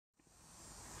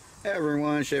Hey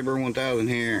everyone, Shaber 1000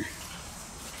 here.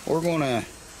 We're gonna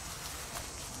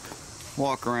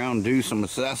walk around, do some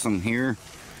assessing here,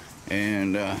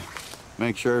 and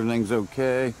make sure everything's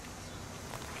okay.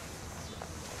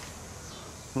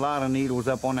 A lot of needles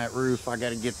up on that roof. I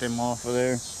gotta get them off of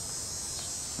there.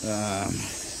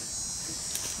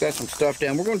 Got some stuff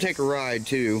down. We're gonna take a ride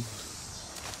too.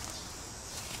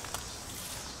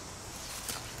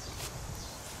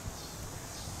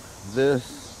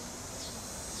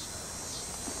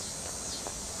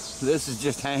 This is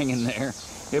just hanging there.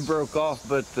 It broke off,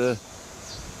 but the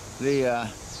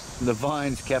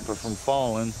vines kept it from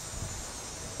falling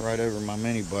right over my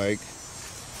mini bike.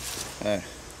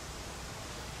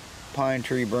 Pine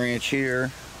tree branch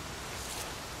here.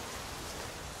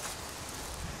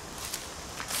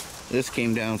 This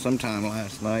came down sometime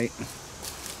last night.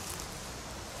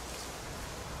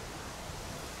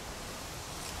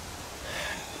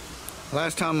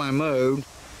 Last time I mowed,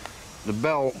 the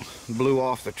belt blew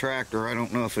off the tractor. I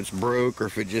don't know if it's broke or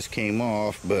if it just came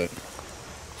off, but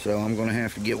so I'm gonna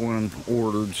have to get one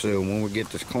ordered so when we get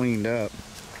this cleaned up.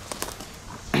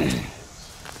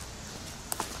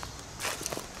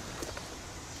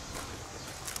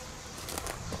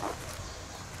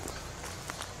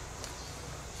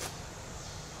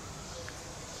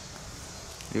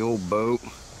 The old boat.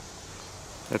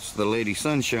 That's the Lady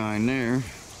Sunshine there.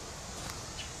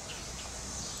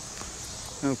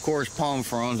 And of course, palm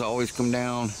fronds always come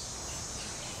down.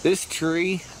 This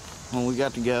tree, when we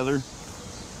got together,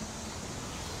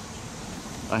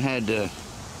 I had to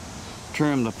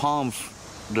trim the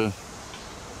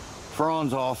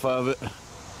fronds off of it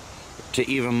to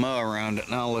even mow around it.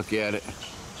 Now look at it.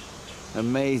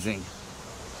 Amazing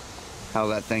how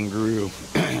that thing grew.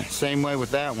 Same way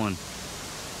with that one.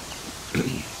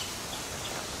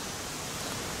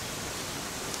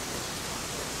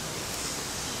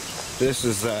 This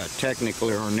is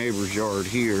technically our neighbor's yard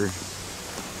here.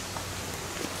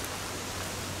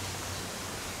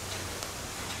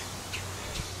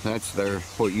 That's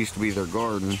what used to be their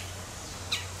garden.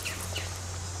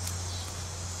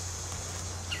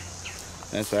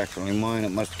 That's actually mine.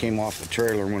 It must have came off the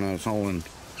trailer when I was hauling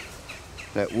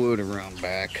that wood around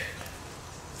back.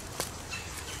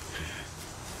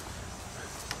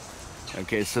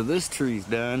 Okay, so this tree's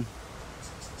done.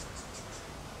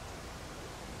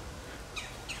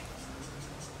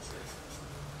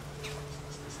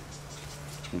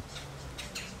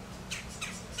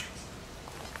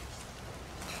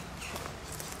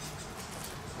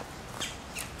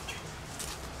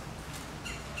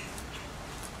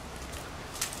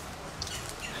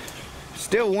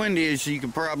 Still windy, as you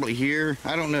can probably hear.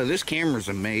 I don't know, this camera's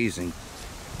amazing.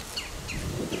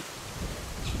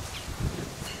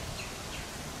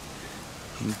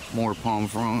 More palm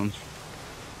fronds.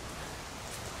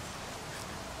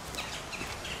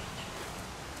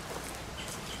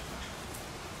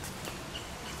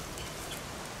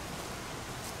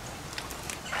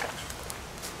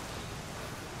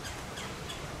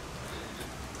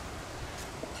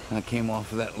 I came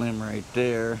off of that limb right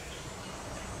there.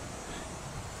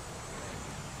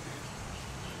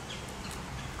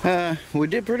 We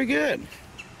did pretty good.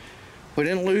 We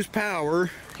didn't lose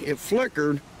power. It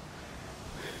flickered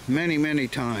many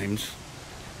times,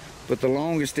 but the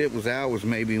longest it was out was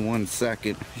maybe 1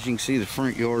 second. As you can see, the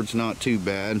front yard's not too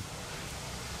bad.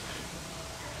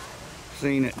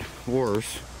 Seen it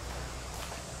worse.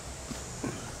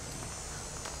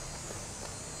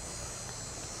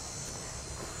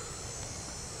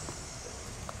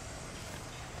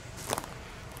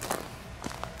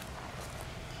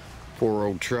 Poor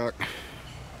old truck.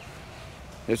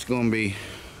 It's gonna be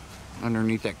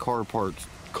underneath that carport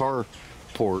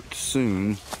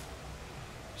soon.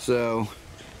 So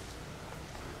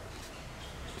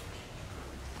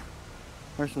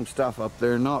there's some stuff up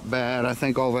there, not bad. I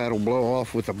think all that'll blow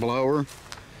off with the blower.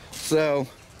 So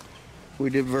we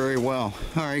did very well.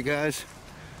 All right, guys,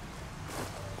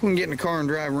 we can get in the car and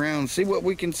drive around and see what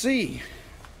we can see.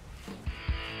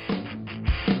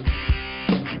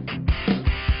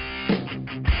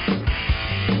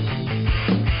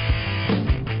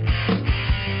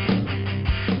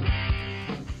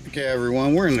 Okay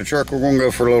everyone, we're in the truck. We're gonna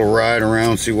go for a little ride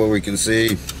around, see what we can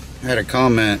see. I had a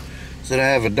comment, said I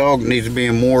have a dog that needs to be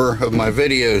in more of my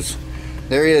videos.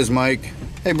 There he is, Mike.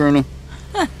 Hey Bruno.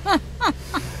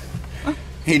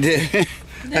 He did.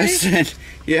 I said,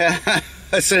 yeah.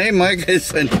 I said, hey Mike, I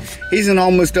said, he's in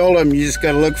almost all of them. You just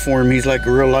gotta look for him. He's like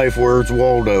a real life Where's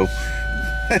Waldo.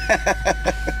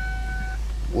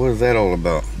 What is that all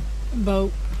about?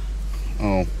 Boat.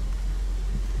 Oh.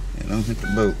 Yeah, don't hit the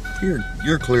boat.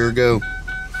 You're clear, go.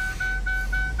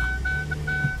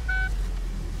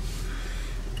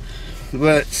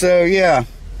 But so yeah,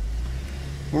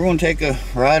 we're gonna take a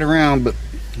ride around, but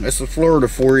that's the Florida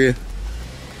for you.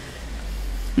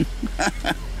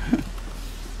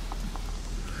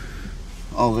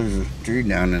 Oh, there's a tree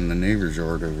down in the neighbor's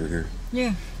yard over here.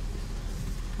 Yeah.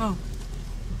 Oh.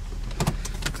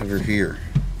 Over here.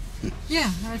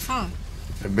 Yeah, I saw it.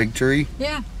 A big tree?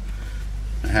 Yeah.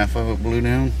 Half of it blew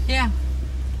down? Yeah.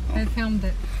 Oh. I filmed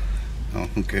it. Oh,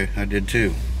 okay. I did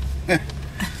too. Did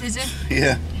you?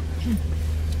 Yeah.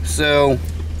 So,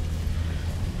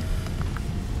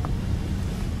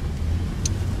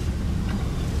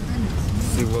 let's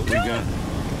see what we got.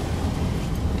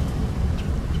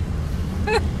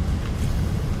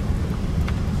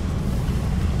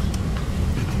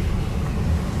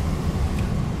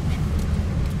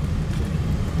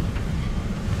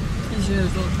 His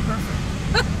yours looks perfect.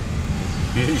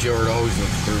 His yard always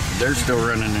looks perfect. They're still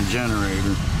running a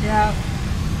generator. Yeah.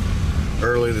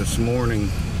 Early this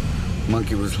morning,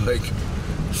 Monkey was like,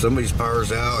 somebody's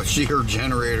power's out. She heard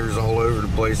generators all over the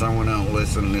place. I went out and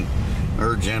listened, and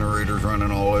her generator's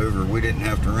running all over. We didn't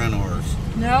have to rent ours.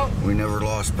 Nope. We never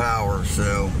lost power,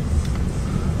 so.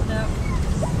 Nope.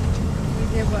 We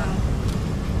did well.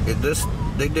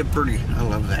 They did pretty. I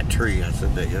love that tree. I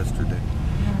said that yesterday.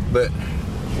 Yeah. But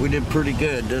we did pretty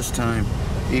good this time.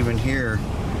 Even here,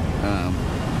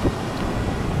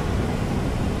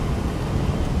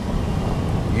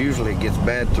 usually it gets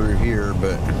bad through here,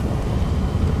 but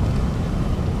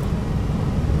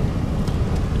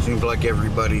seems like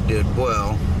everybody did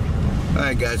well.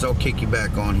 Alright guys, I'll kick you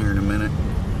back on here in a minute.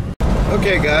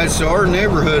 Okay guys, so our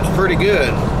neighborhood's pretty good.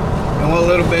 And what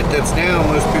little bit that's down,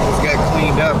 most people's got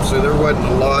cleaned up, so there wasn't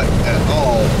a lot at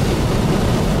all.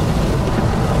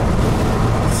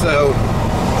 So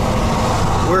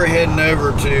we're heading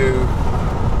over to,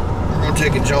 we're going to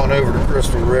take a jaunt over to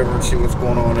Crystal River and see what's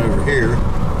going on over here.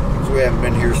 Because we haven't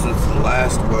been here since the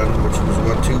last one, which was,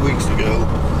 what, 2 weeks ago.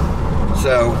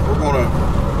 So we're going to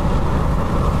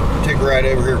take a ride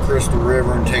over here to Crystal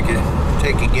River and take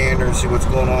a gander and see what's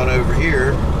going on over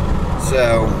here.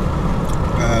 So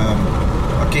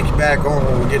I'll kick you back on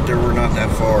when we get there. We're not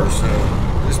that far, so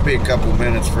this will be a couple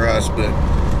minutes for us, but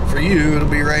for you, it'll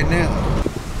be right now.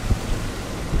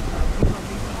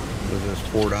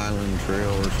 Port Island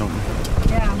Trail or something.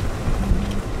 Yeah.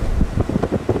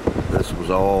 This was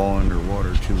all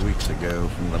underwater 2 weeks ago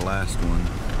from the last one.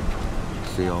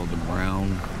 See all the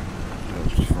brown? That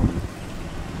was from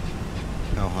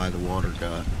how high the water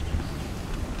got.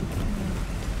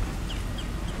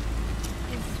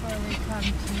 This is where we come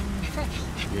to fish.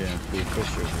 Yeah, we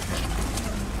fish over here.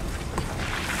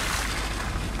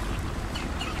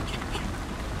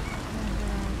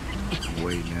 It's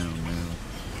way down now.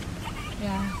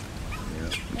 Yeah.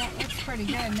 Yeah, it's pretty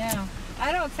good now.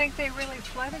 I don't think they really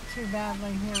flooded too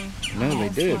badly here. No, they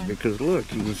did, because look,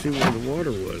 you can see where the water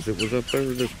was. It was up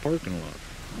over this parking lot.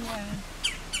 Yeah.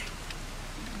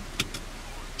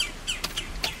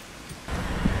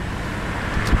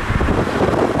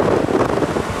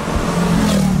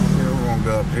 Yeah, we're gonna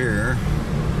go up here.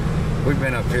 We've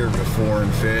been up here before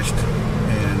and fished,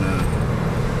 and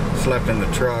slept in the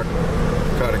truck.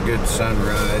 Caught a good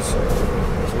sunrise.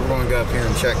 We're going to go up here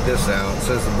and check this out. It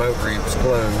says the boat ramp's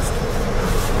closed.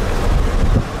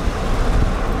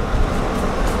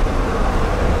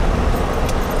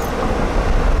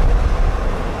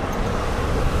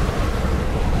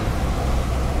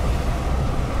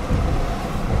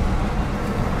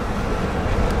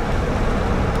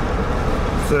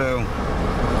 So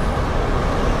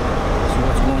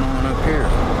what's going on up here?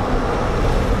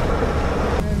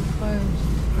 Road closed.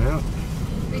 Yeah.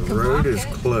 The road is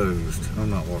it. closed. I'm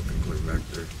not walking clear back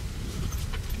there.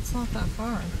 It's not that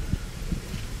far.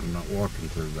 I'm not walking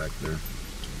clear back there.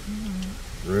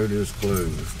 Road is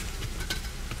closed.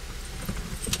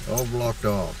 All blocked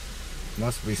off.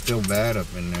 Must be still bad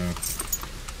up in there.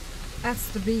 That's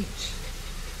the beach.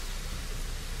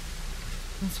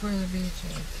 That's where the beach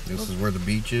is. This is where the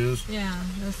beach is? Yeah,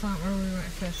 that's not where we went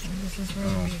fishing. This is where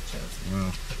the beach is.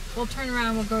 Well, we'll turn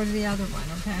around, we'll go to the other one,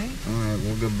 okay? Alright,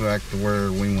 we'll go back to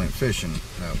where we went fishing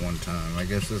that one time. I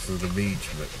guess this is the beach,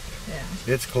 but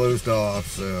yeah, it's closed off,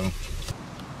 so.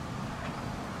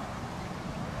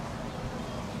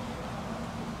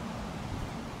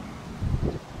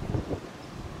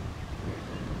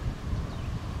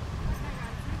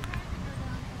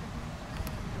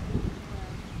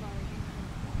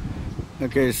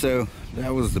 Okay, so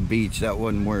that was the beach. That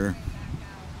wasn't where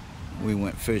we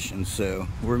went fishing, so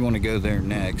we're going to go there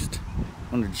next.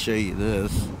 I wanted to show you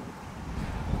this.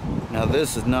 Now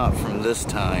this is not from this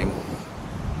time.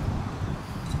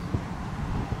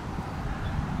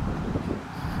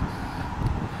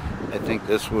 I think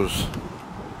this was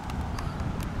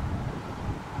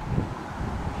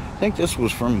think this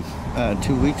was from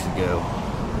 2 weeks ago.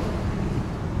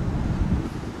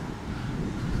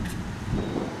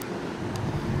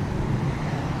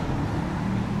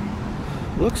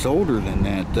 Looks older than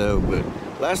that though, but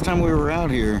last time we were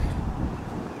out here,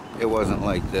 it wasn't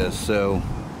like this, so.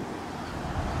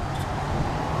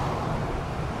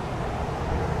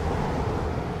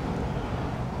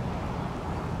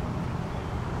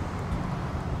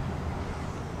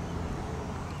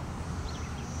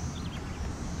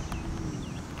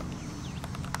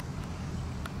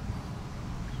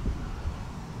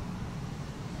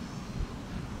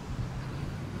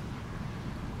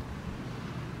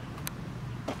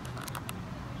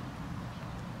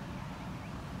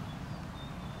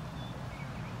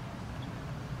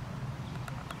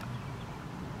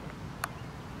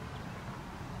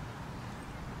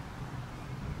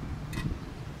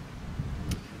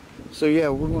 So yeah,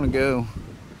 we're gonna go.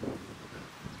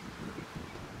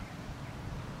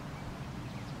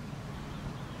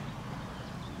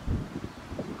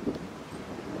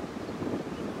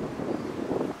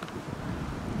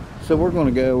 So we're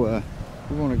gonna go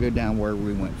down where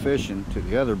we went fishing to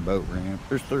the other boat ramp.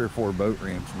 There's 3 or 4 boat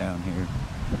ramps down here.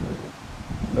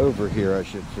 Over here, I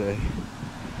should say.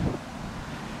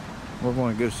 We're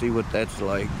gonna go see what that's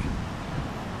like.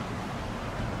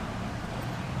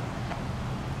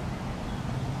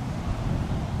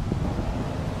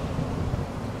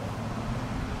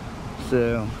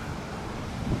 So,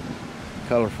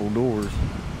 colorful doors.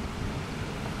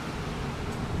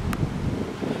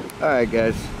 Alright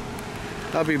guys,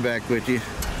 I'll be back with you.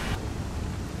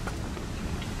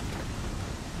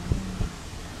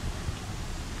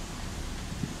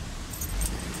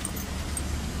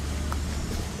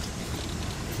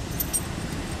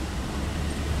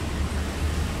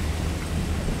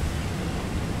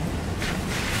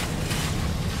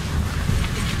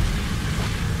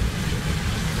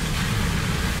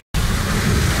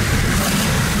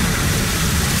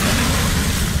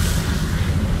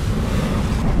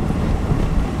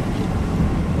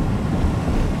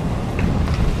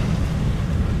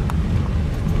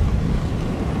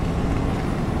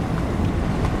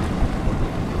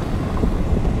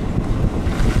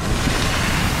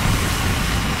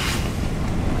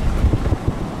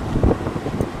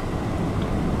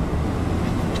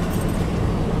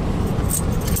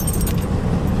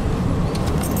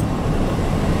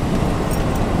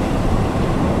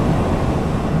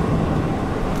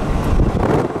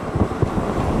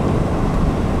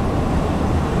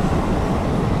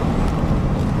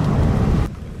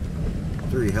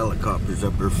 Helicopters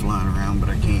up there flying around, but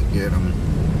I can't get them.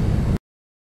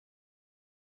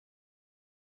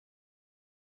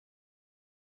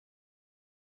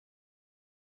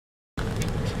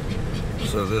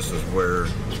 So this is where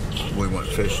we went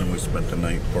fishing. We spent the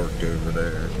night parked over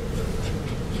there.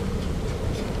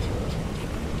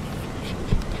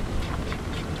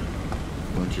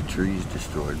 Bunch of trees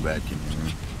destroyed back in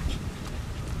there.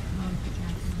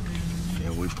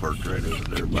 Yeah, we parked right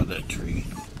over there by that tree.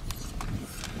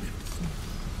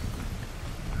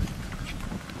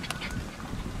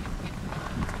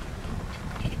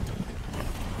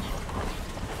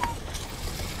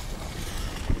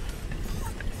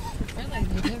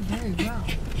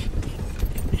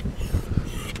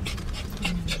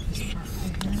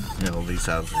 These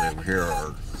houses over here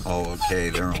are all okay.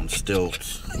 They're on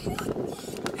stilts.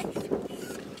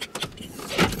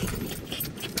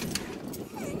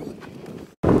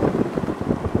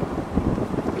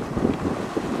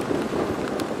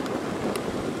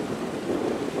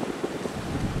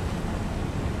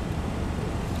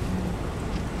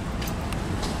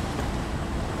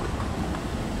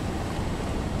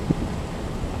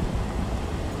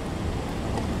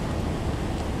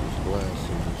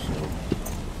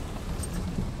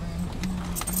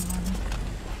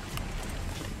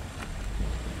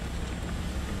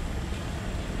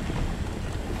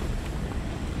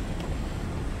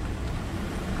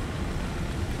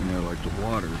 Like the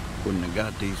water wouldn't have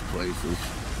got these places.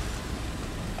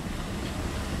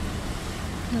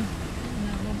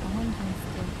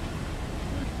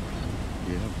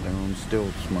 Yeah, they're on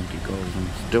stilts. Monkey calls them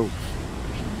stilts.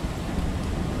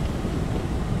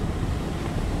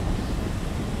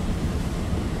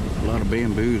 A lot of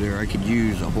bamboo there. I could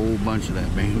use a whole bunch of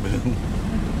that bamboo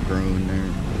growing there.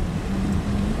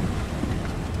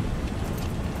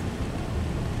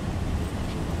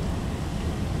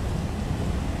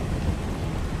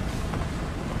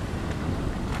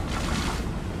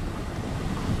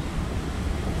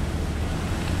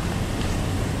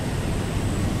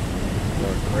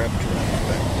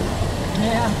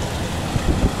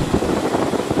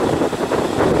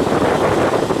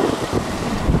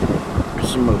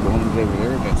 some of the ones over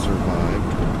there that survived.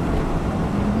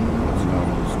 It's not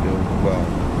still, well,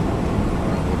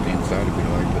 I don't know what the inside would be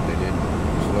like, but they didn't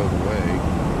float away.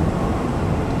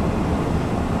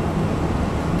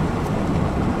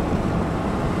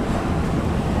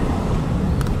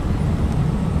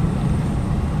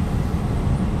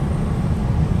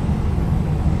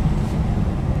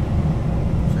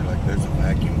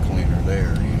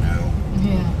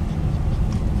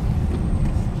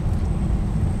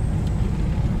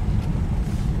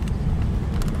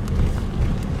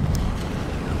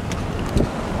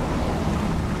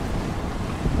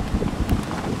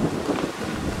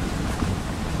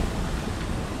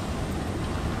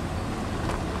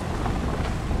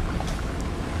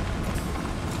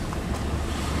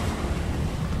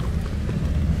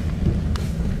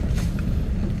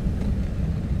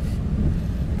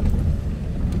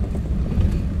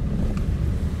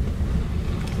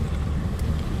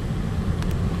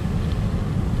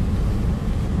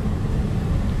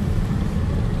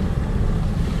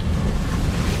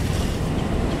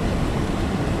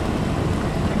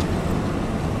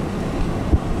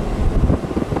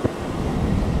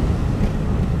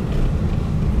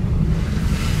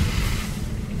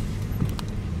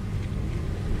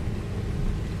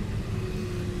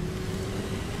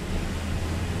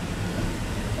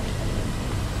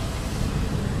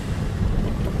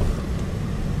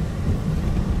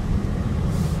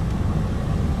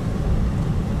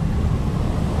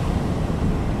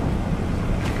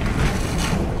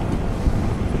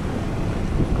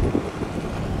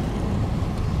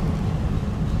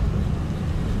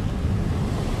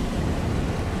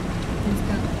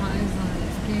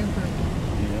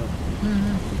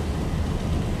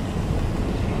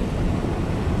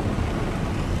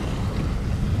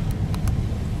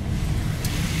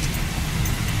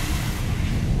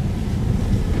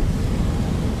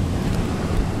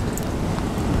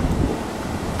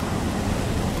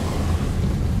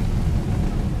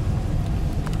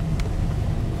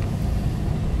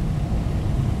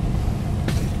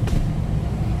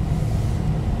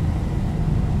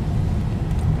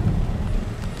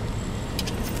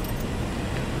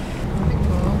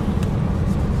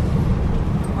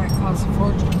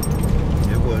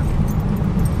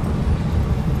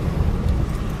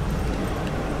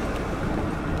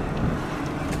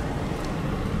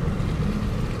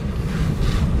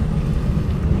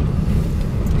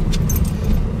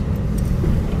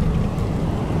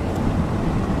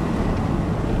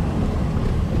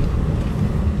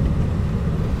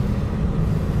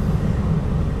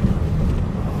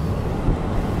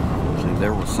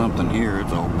 There was something here,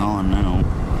 it's all gone now.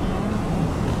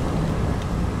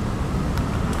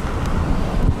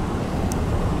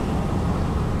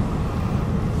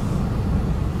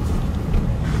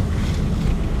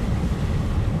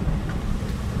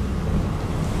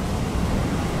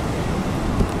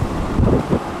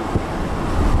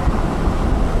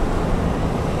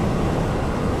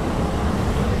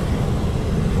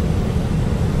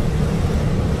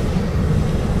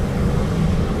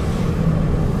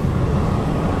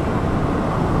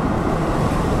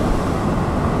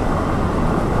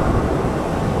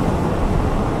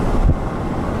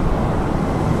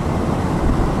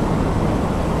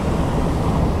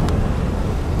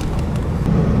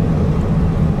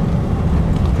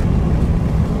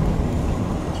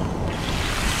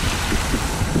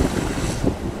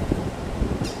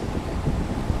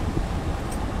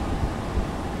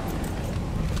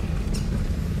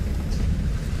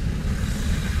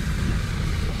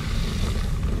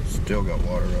 Still got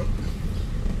water up.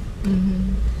 Mm-hmm.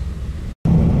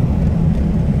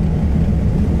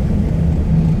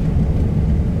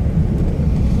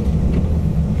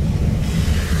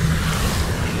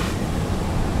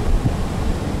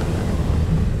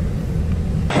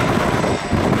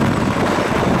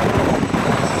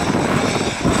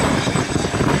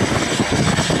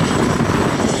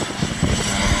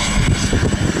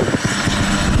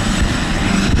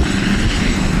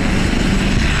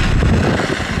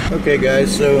 Okay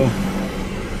guys, so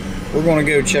we're going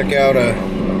to go check out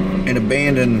an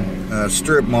abandoned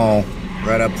strip mall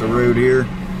right up the road here.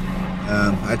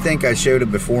 I think I showed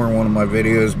it before in one of my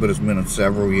videos, but it's been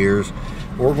several years.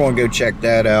 We're going to go check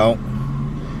that out.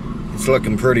 It's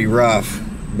looking pretty rough,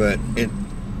 but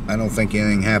I don't think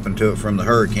anything happened to it from the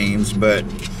hurricanes, but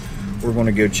we're going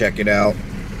to go check it out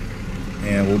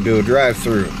and we'll do a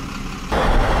drive-through.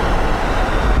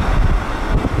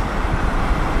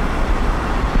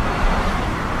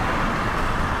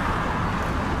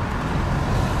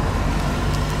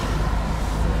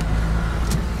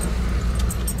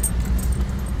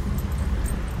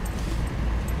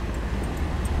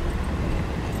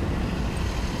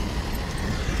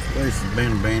 place has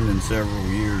been abandoned several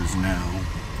years now.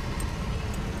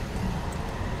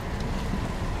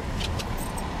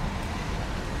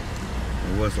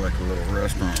 There was like a little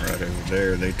restaurant right over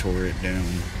there. They tore it down.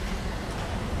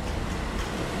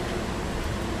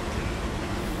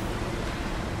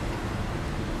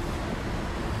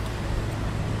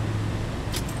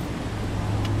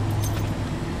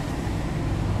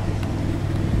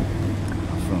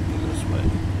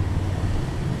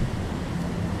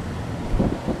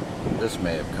 This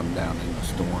may have come down in the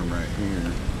storm right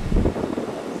here.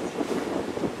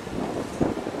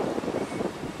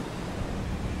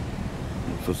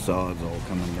 The facade's all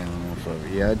coming down off of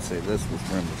it. Yeah, I'd say this was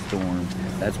from the storm.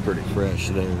 That's pretty fresh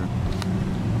there.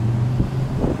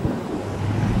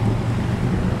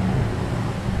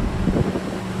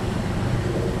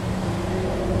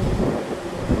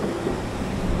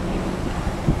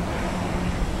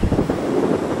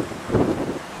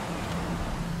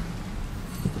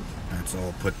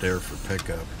 All put there for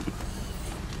pickup.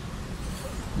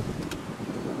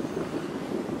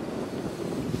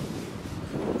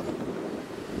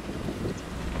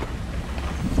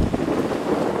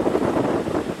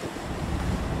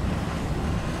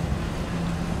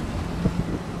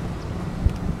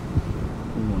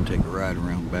 We're going to take a ride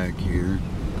around back here.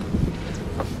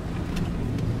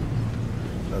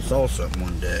 I saw something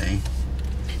one day.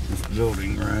 This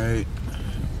building right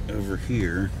over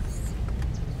here.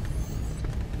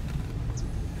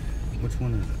 Which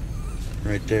one is it?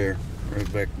 Right there,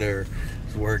 right back there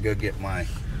is where I go get my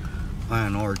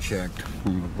INR checked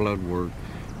from the blood work.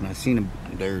 And I seen them,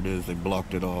 there it is, they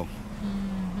blocked it off.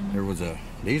 There was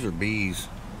these are bees.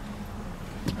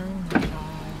 Oh my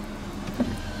God.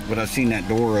 But I seen that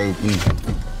door open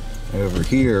over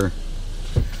here.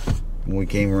 When we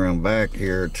came around back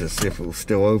here to see if it was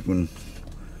still open.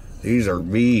 These are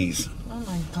bees. Oh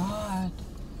my God.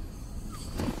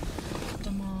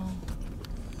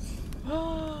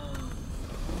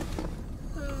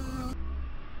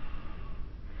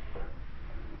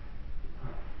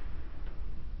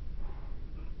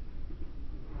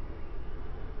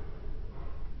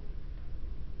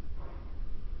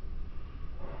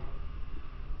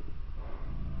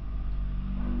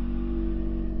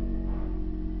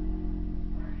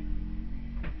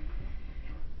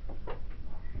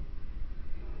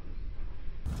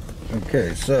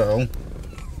 Okay, so,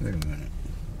 wait a minute,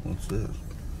 what's this?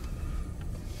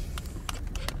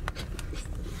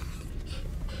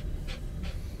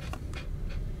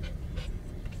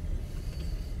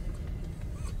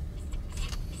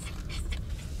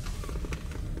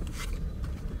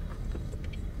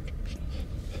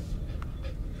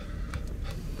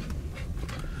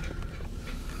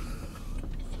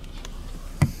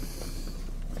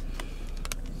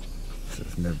 It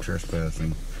says no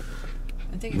trespassing.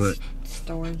 I think it's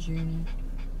storage unit.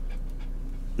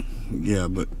 Yeah,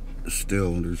 but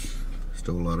still, there's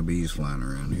still a lot of bees flying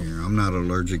around here. I'm not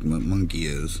allergic, but monkey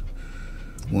is.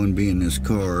 One bee in this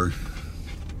car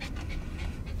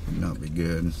would not be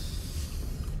good.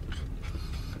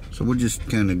 So we'll just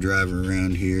kind of drive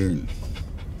around here. And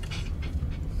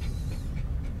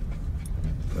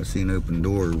if I see an open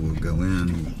door, we'll go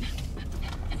in.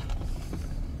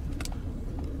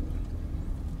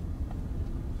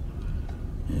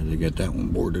 Yeah, they got that one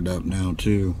boarded up now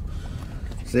too.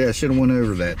 See, I should have went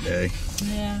over that day.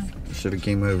 Yeah. I should have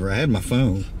came over. I had my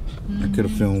phone. I could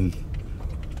have filmed,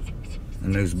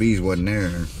 and those bees wasn't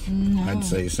there. No. I'd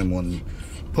say someone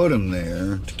put them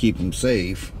there to keep them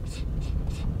safe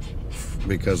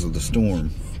because of the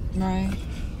storm. Right.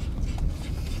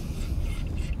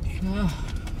 Oh.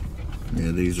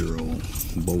 Yeah, these are all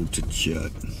bolted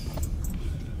shut.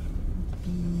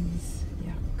 Bees.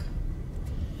 Yuck.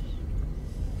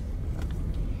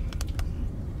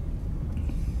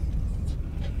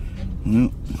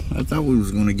 Well, I thought we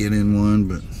was going to get in one,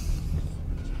 but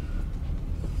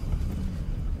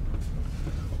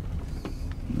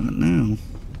not now.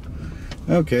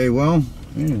 Okay, well,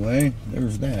 anyway,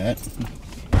 there's that.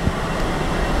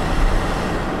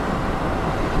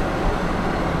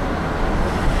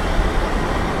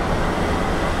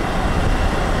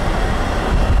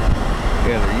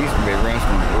 Yeah, there used to be a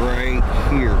restaurant right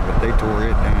here, but they tore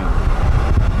it down.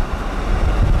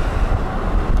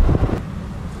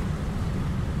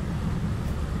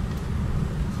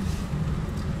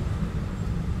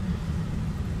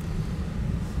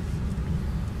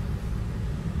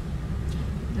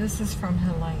 This is from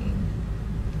Helene.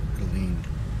 Helene.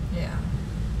 Yeah.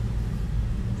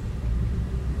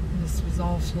 This was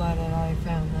all flooded. I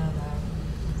found that out.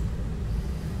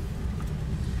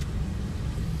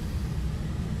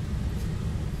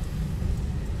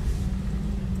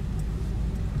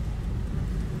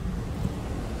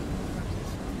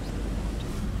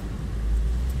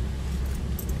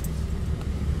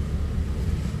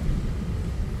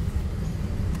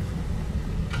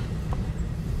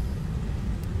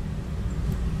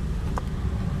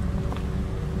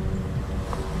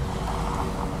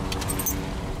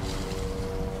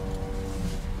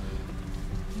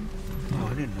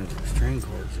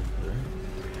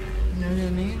 No,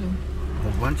 didn't either. A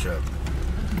whole bunch of them.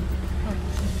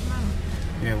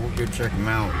 Yeah, we'll go check them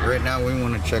out. Right now we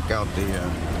want to check out the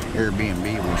Airbnb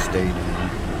we stayed in.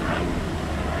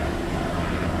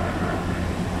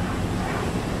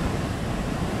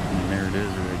 And there it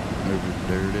is, right over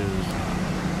there it is.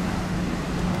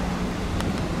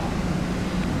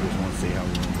 I just want to see how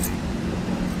we're going to be.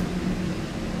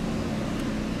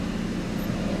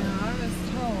 Yeah, I was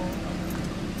told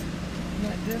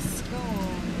that this school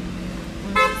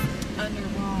was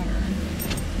underwater.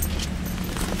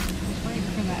 Wait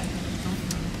for that.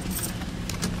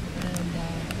 And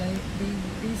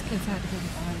these kids had to go to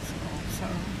high school, so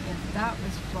if that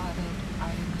was flooded,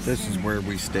 I'm This is where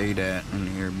we stayed at in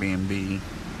the Airbnb.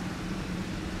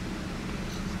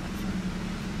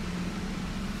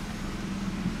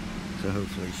 So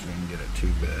hopefully she didn't get it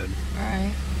too bad.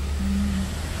 Right.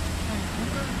 We're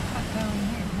going to cut down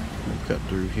here. We'll cut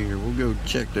through here. We'll go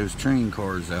check those train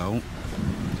cars out.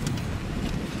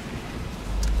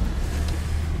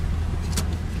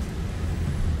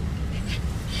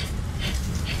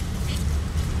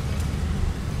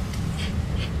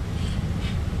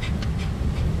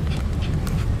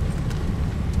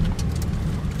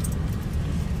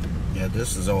 Yeah,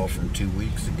 this is all from 2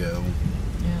 weeks ago.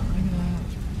 Yeah, look at that.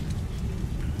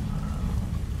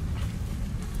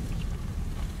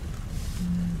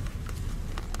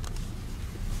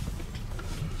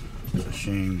 It's a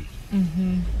shame.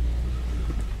 Mm-hmm.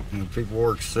 You know, people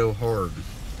work so hard,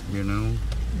 you know,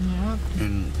 Yep.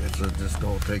 and it's just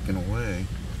all taken away.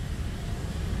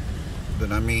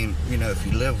 But I mean, you know, if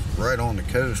you live right on the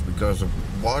coast, because the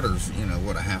water's, you know,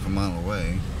 what, a half a mile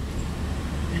away.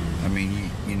 I mean,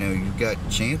 you know, you've got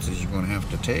chances you're going to have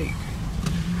to take.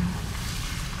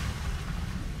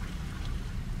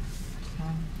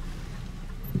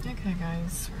 Okay,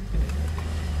 guys, we're gonna go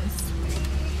this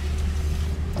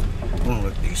way. Well,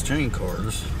 look, these train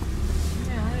cars.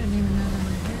 Yeah, I didn't even know they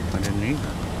were here. I didn't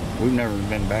either. We've never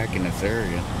been back in this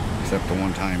area, except the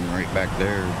one time right back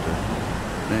there at the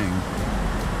thing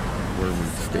where we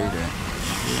stayed at.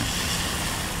 Yeah.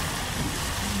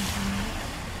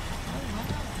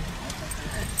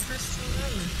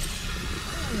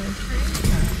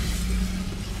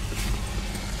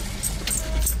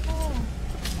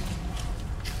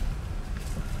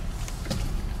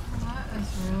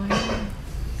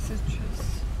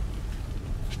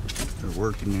 They're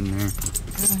working in there.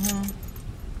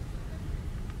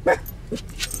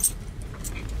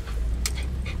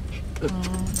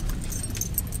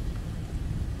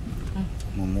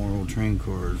 Memorial train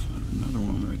cars. There's another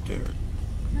one right there.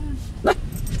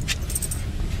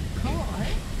 Cool,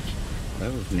 right?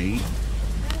 That was neat.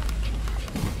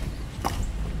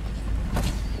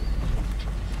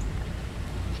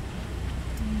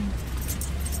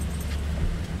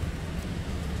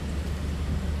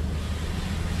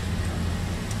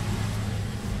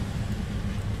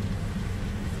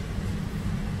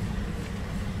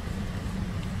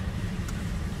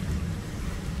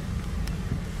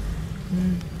 I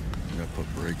gotta put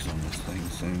brakes on this thing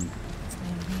soon.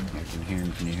 I can hear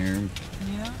him. Can you hear him?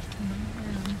 Yeah, I can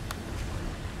hear him.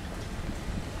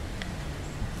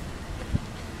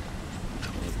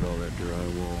 Look at all that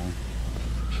drywall.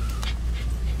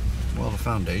 Well, the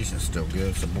foundation's still good.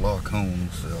 It's a block home,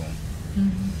 so.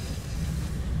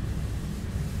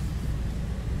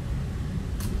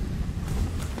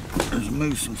 There's a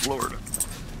moose in Florida.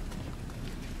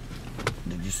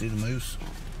 Did you see the moose?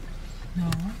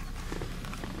 No.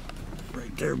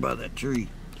 Right there by that tree.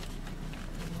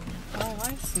 Oh,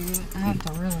 I see it. I have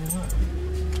to really look.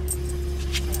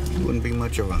 You wouldn't be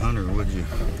much of a hunter, would you?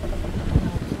 It's a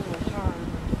little hard.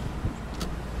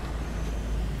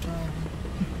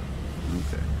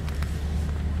 Okay.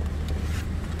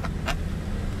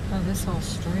 Oh, this whole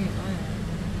street,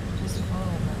 just full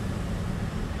of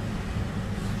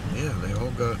it. Yeah, they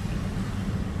all got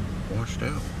washed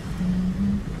out.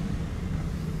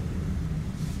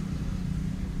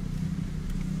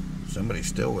 Somebody's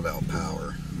still without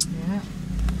power. Yeah.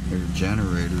 There's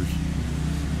generators.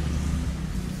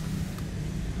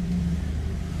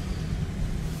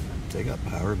 They got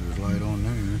power, there's light on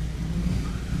there.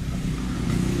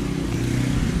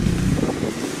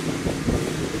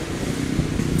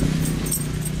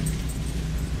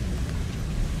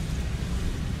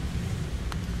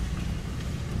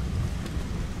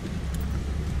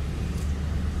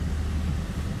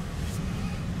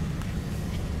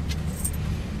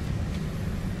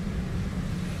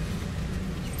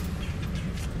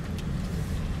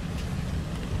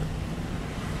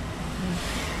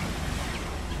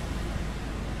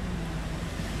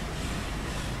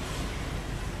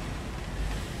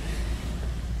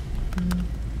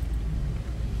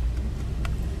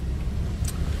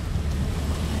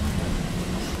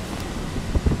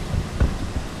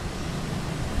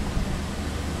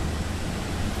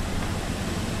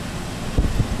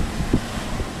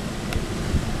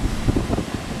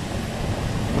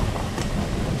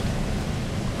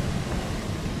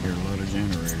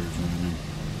 generators running.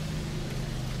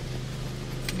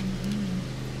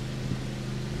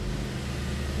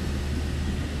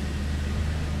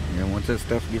 Yeah, once that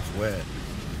stuff gets wet,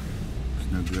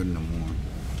 it's no good no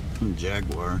more.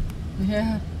 Jaguar.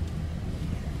 Yeah.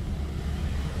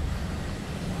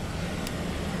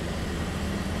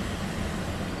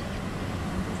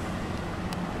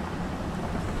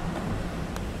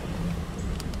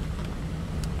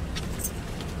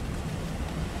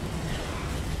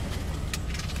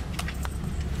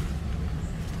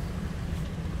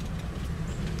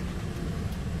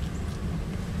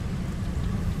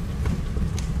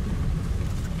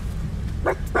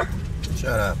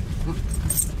 Shut up.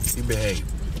 You behave.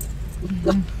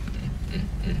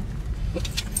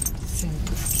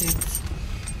 Simple kids.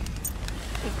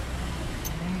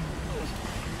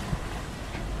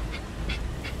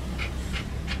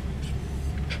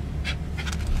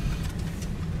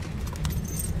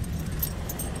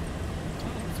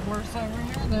 It's worse over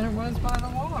here than it was by the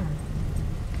water.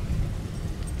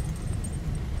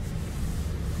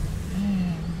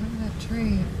 Man, look at that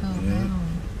tree. It fell down.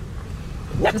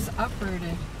 Just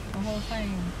uprooted the whole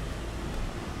thing.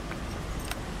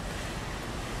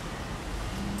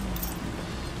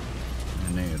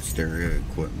 And they had stereo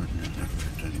equipment and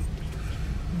everything.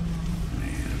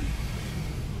 Man.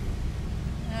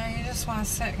 Yeah, you just want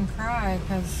to sit and cry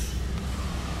because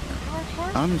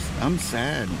I'm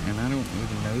sad, and I don't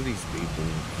even know these people.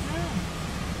 Yeah.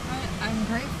 I'm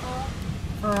grateful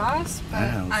for us, but My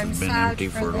house I'm has been sad empty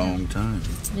for a them. long time.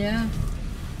 Yeah.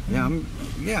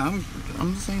 Yeah,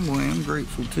 I'm the same way. I'm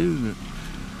grateful too that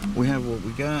we have what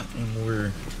we got and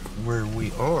we're where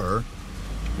we are,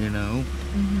 you know,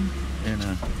 in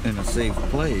a safe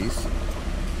place.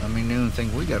 I mean, the only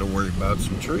thing we got to worry about is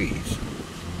some trees.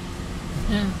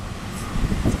 Yeah.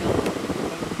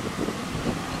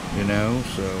 You know,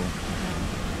 so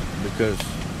because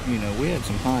you know we had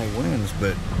some high winds,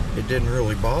 but it didn't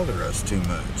really bother us too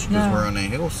much because we're on a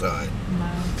hillside.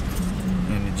 No.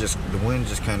 And the wind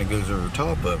just kind of goes over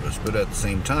top of us. But at the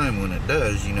same time, when it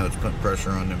does, you know, it's putting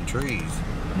pressure on them trees.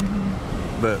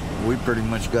 But we pretty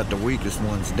much got the weakest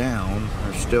ones down.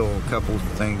 There's still a couple of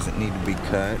things that need to be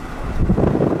cut.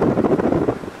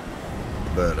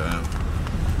 But,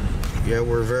 yeah,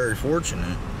 we're very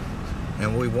fortunate.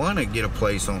 And we want to get a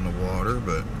place on the water,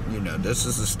 but, you know, this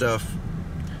is the stuff,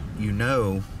 you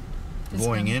know,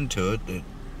 going into it that,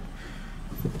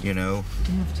 you know,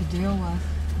 you have to deal with.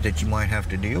 That you might have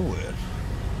to deal with.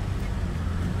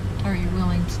 Are you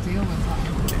willing to deal with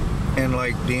that? And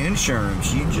like the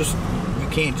insurance, you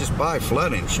can't just buy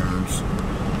flood insurance.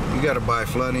 You got to buy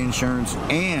flood insurance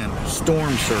and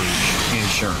storm surge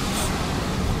insurance.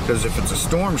 Because if it's a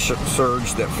storm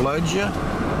surge that floods you,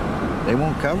 they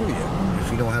won't cover you if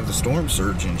you don't have the storm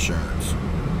surge insurance.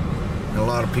 And a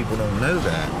lot of people don't know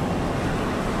that.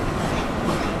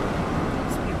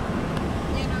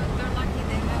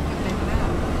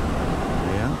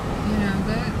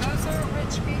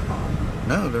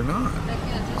 No, they're not. They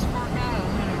can't just fork out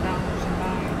 $100 and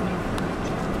buy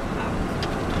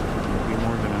It'd be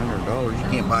more than $100. You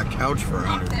can't buy a couch for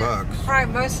 $100. Right,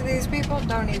 most of these people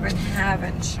don't even have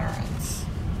insurance.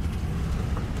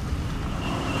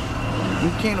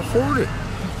 You can't afford it.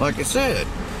 Like I said,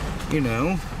 you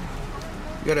know,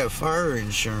 you gotta have fire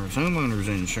insurance, homeowners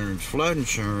insurance, flood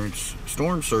insurance,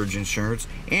 storm surge insurance,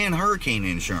 and hurricane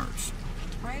insurance.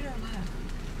 Right or left?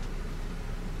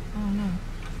 Oh no.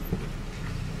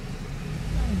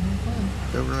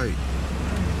 Go right.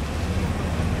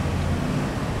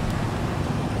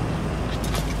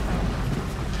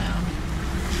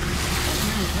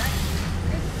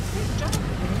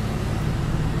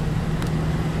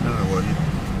 No, I wasn't.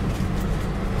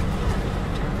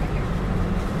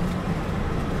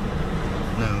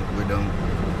 No, we don't.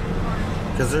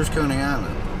 Because there's Coney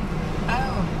Island.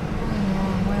 Oh, going the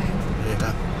wrong way.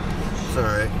 Yeah. It's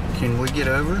alright. Can we get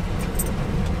over?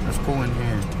 Let's pull in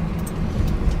here.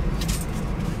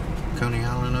 Coney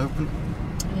Island open?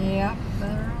 Yeah,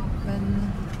 they're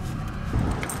open.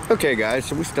 Okay guys,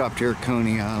 so we stopped here at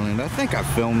Coney Island. I think I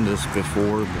filmed this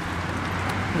before, but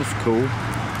it's cool.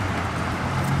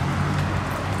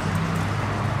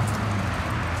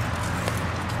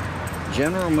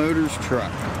 General Motors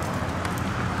truck.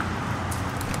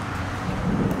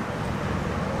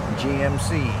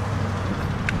 GMC.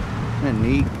 Isn't that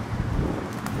neat?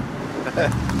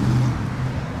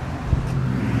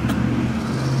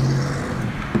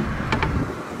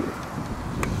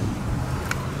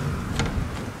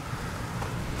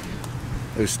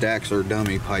 Those stacks are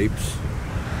dummy pipes.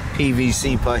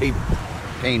 PVC pipe,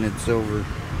 painted silver.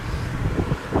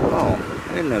 Oh,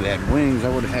 I didn't know they had wings. I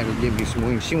would have had to give you some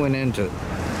wings. She went into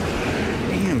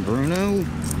Man, Bruno.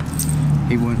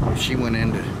 She went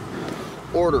into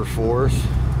order for us.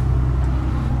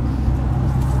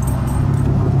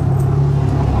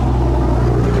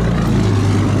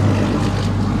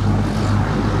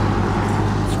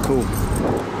 It's cool.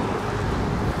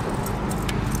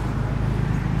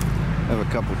 Have a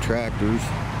couple tractors.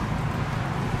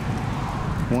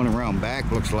 One around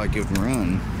back looks like it can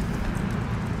run.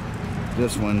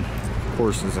 This one, of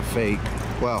course, is a fake.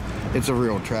 Well, it's a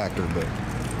real tractor, but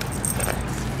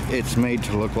it's made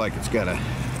to look like it's got a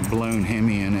blown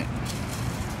Hemi in it.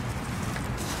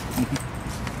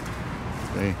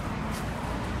 See?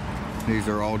 These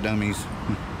are all dummies.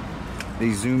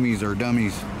 These zoomies are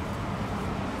dummies.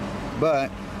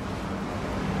 But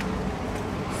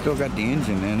still got the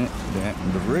engine in it,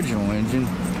 the original engine.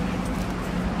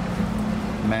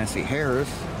 Massey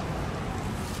Harris.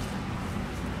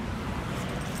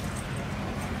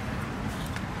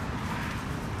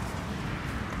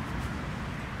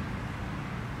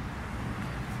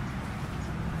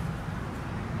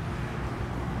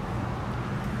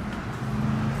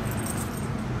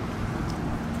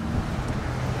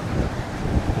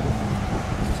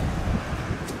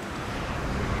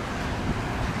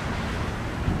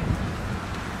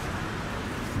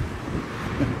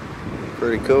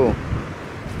 Pretty cool.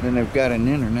 Then they've got an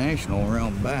international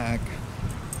around back.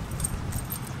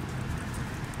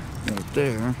 Right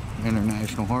there,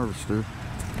 International Harvester.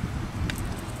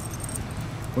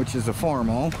 Which is a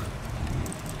farm-all.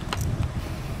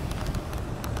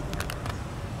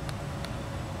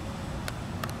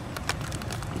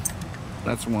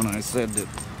 That's the one I said that,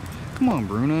 come on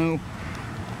Bruno.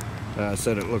 I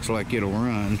said it looks like it'll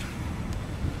run.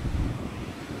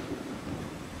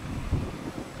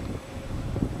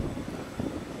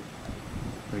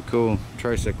 Cool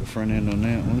tricycle front end on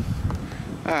that one.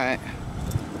 Alright,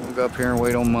 we'll go up here and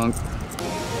wait on Monk.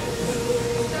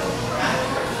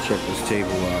 Check this table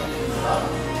out.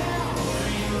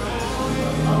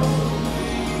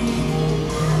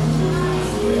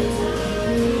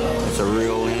 That's a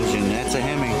real engine. That's a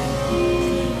Hemi.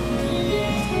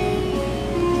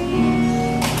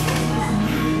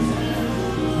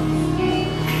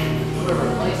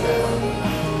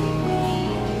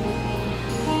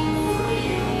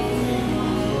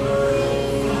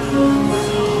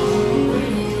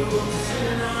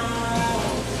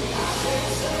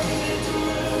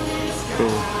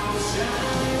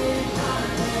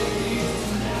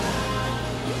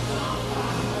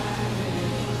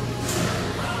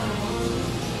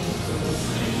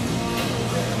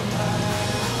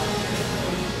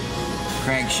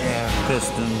 Crankshaft,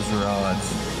 pistons, rods,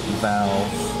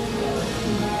 valves.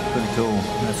 Pretty cool.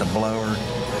 That's a blower.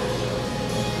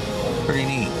 Pretty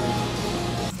neat.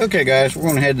 Okay guys, we're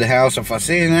gonna head to the house. If I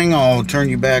see anything, I'll turn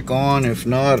you back on. If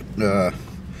not,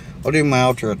 I'll do my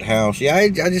outro at the house. Yeah, I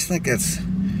just think that's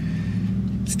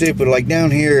stupid. Like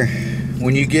down here,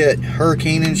 when you get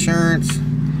hurricane insurance,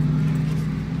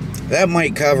 that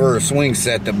might cover a swing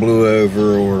set that blew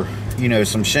over, or you know,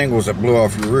 some shingles that blew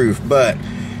off your roof. But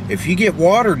if you get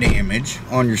water damage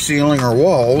on your ceiling or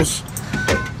walls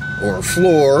or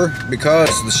floor because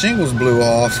the shingles blew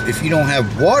off, if you don't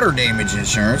have water damage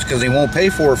insurance, because they won't pay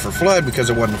for it for flood because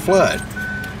it wasn't a flood,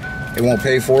 they won't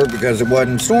pay for it because it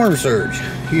wasn't storm surge,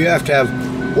 you have to have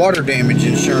water damage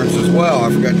insurance as well.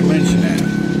 I forgot to mention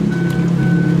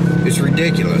that. It's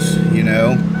ridiculous, you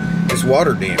know. It's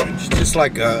water damage, just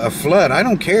like a flood. I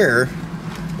don't care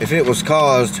if it was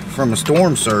caused from a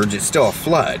storm surge, it's still a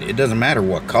flood. It doesn't matter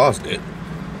what caused it.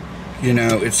 You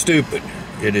know, it's stupid.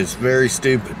 It is very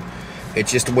stupid.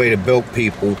 It's just a way to bilk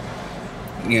people,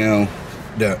 you know,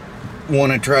 that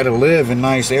want to try to live in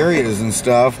nice areas and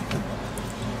stuff.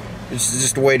 It's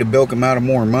just a way to bilk them out of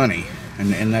more money.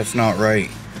 And that's not right.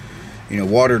 You know,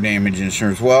 water damage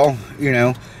insurance. Well, you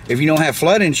know, if you don't have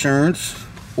flood insurance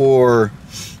or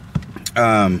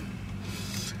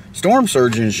storm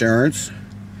surge insurance,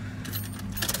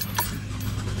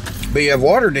 but you have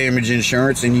water damage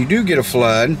insurance and you do get a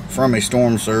flood from a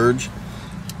storm surge,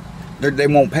 they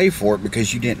won't pay for it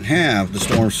because you didn't have the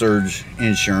storm surge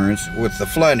insurance with the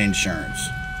flood insurance.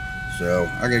 So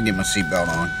I gotta get my seatbelt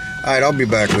on. All right, I'll be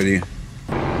back with you.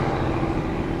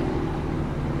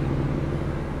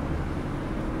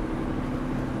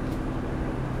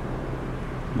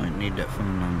 Might need that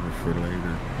phone number for later.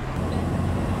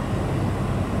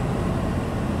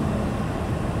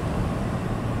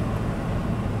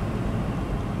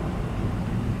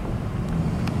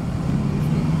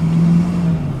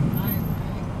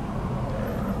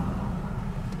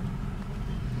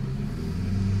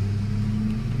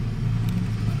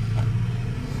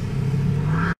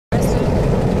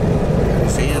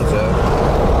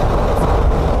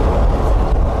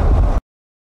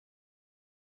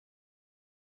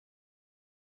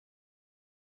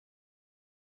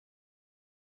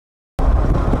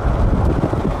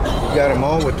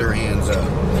 their hands up.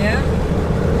 Yeah.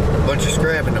 A bunch of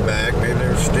scrap in the back. Maybe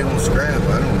they're stealing scrap.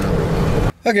 I don't know.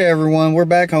 Okay, everyone, we're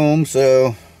back home.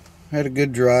 So, had a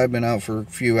good drive. Been out for a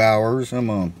few hours.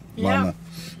 I'm on, Mama.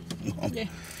 Yeah.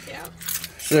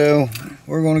 So,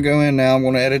 we're going to go in now. I'm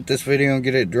going to edit this video and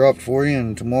get it dropped for you.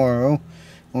 And tomorrow,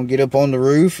 I'm going to get up on the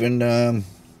roof and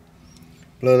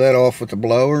blow that off with the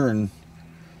blower. And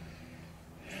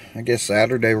I guess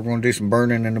Saturday, we're going to do some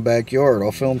burning in the backyard.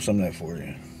 I'll film some of that for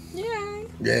you. Yeah.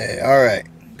 Yeah, alright.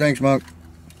 Thanks, Monk.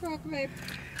 Welcome, babe.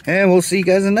 And we'll see you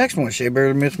guys in the next one. Shea Bear,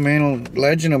 the Myth, Man,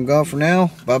 Legend. I'm gone for now.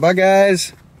 Bye-bye,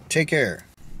 guys. Take care.